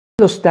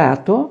Lo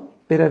Stato,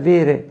 per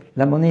avere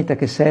la moneta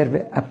che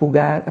serve a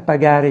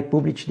pagare i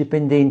pubblici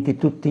dipendenti,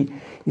 tutti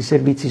i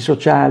servizi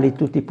sociali,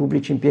 tutti i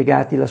pubblici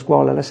impiegati, la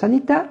scuola, la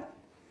sanità,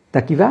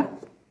 da chi va?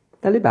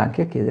 Dalle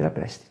banche a chiedere a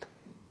prestito.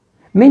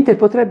 Mentre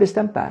potrebbe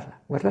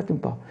stamparla, guardate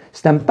un po',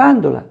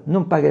 stampandola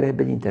non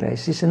pagherebbe gli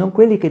interessi, se non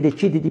quelli che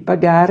decide di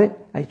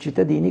pagare ai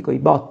cittadini con i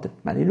bot,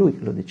 ma è lui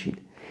che lo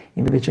decide.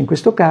 Invece in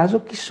questo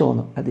caso chi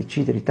sono a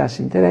decidere i tassi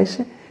di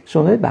interesse?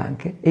 Sono le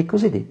banche e i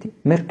cosiddetti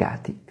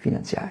mercati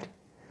finanziari.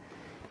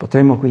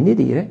 Potremmo quindi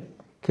dire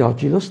che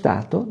oggi lo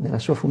Stato, nella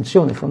sua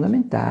funzione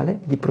fondamentale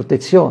di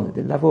protezione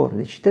del lavoro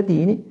dei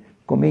cittadini,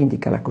 come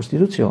indica la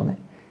Costituzione,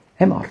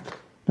 è morto,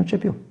 non c'è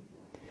più.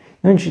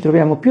 Noi non ci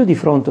troviamo più di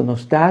fronte a uno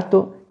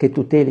Stato che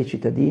tuteli i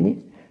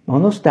cittadini, ma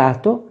uno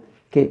Stato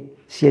che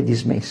si è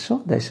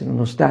dismesso da essere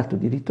uno Stato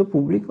di diritto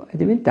pubblico, è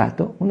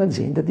diventato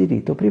un'azienda di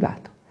diritto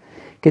privato,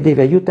 che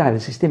deve aiutare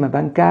il sistema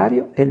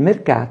bancario e il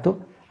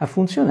mercato a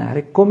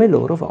funzionare come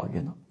loro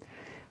vogliono.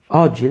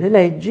 Oggi le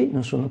leggi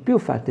non sono più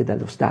fatte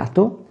dallo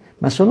Stato,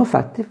 ma sono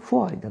fatte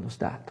fuori dallo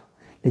Stato.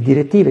 Le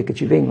direttive che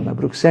ci vengono da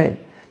Bruxelles,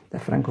 da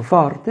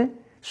Francoforte,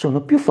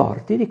 sono più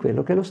forti di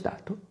quello che lo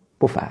Stato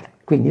può fare.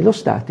 Quindi lo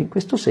Stato in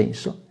questo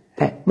senso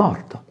è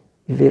morto,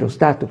 il vero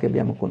Stato che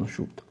abbiamo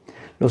conosciuto.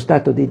 Lo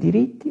Stato dei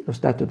diritti, lo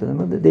Stato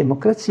della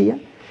democrazia,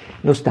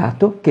 lo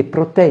Stato che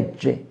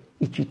protegge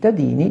i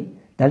cittadini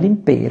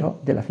dall'impero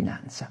della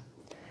finanza.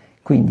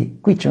 Quindi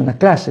qui c'è una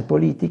classe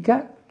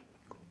politica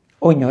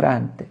o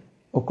ignorante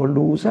o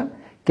collusa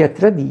che ha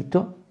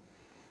tradito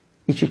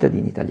i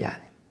cittadini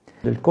italiani.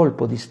 Il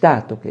colpo di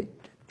Stato che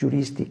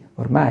giuristi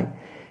ormai,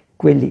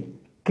 quelli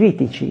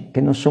critici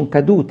che non sono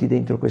caduti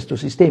dentro questo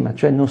sistema,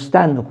 cioè non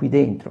stanno qui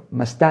dentro,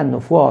 ma stanno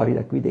fuori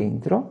da qui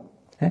dentro,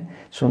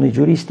 sono i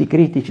giuristi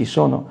critici,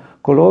 sono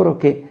coloro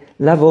che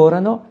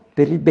lavorano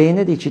per il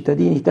bene dei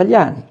cittadini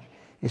italiani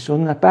e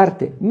sono una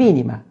parte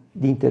minima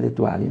di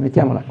intellettuali,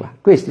 mettiamola qua.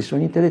 Questi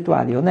sono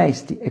intellettuali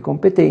onesti e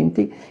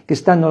competenti che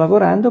stanno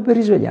lavorando per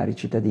risvegliare i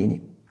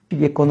cittadini.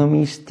 Gli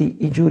economisti,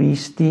 i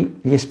giuristi,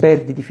 gli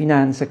esperti di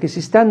finanza che si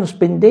stanno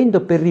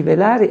spendendo per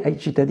rivelare ai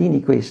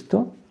cittadini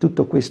questo,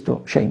 tutto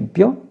questo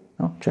scempio,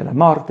 no? Cioè la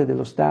morte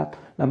dello Stato,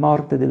 la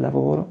morte del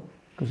lavoro,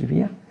 così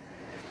via,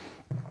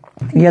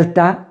 in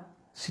realtà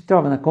si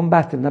trovano a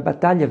combattere una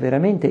battaglia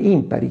veramente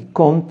impari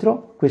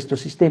contro questo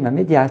sistema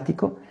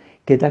mediatico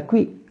che da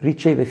qui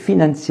riceve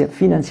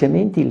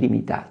finanziamenti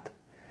illimitati.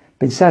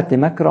 Pensate,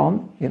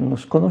 Macron era uno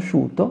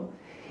sconosciuto,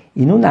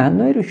 in un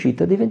anno è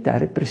riuscito a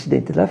diventare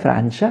presidente della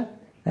Francia,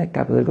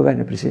 capo del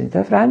governo e presidente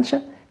della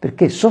Francia,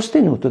 perché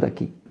sostenuto da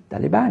chi?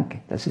 Dalle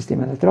banche, dal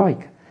sistema della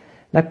Troica,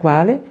 la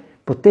quale,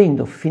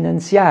 potendo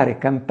finanziare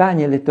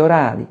campagne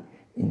elettorali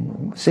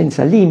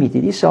senza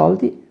limiti di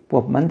soldi,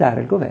 può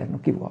mandare al governo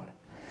chi vuole.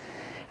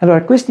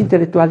 Allora, questi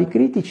intellettuali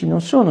critici non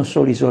sono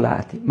solo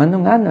isolati, ma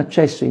non hanno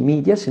accesso ai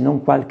media, se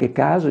non qualche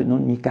caso, in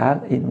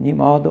ogni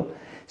modo,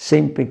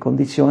 sempre in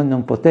condizione di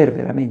non poter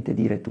veramente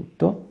dire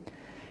tutto,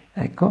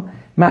 ecco,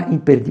 ma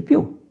per di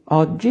più,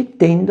 oggi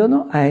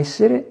tendono a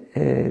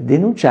essere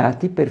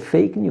denunciati per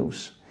fake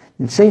news,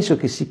 nel senso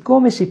che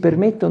siccome si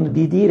permettono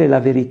di dire la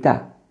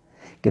verità,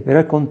 che però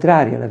è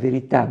contraria alla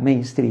verità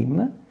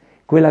mainstream,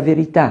 quella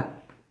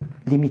verità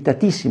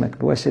limitatissima che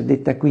può essere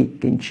detta qui,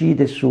 che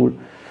incide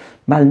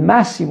ma al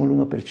massimo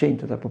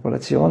l'1% della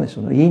popolazione,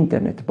 sono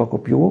internet, poco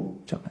più,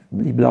 cioè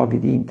i blog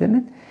di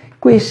internet,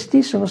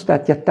 questi sono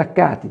stati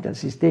attaccati dal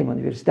sistema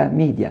università,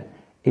 media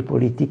e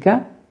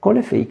politica con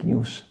le fake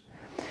news,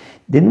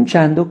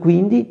 denunciando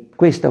quindi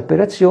questa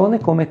operazione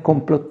come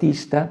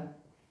complottista,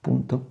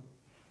 punto.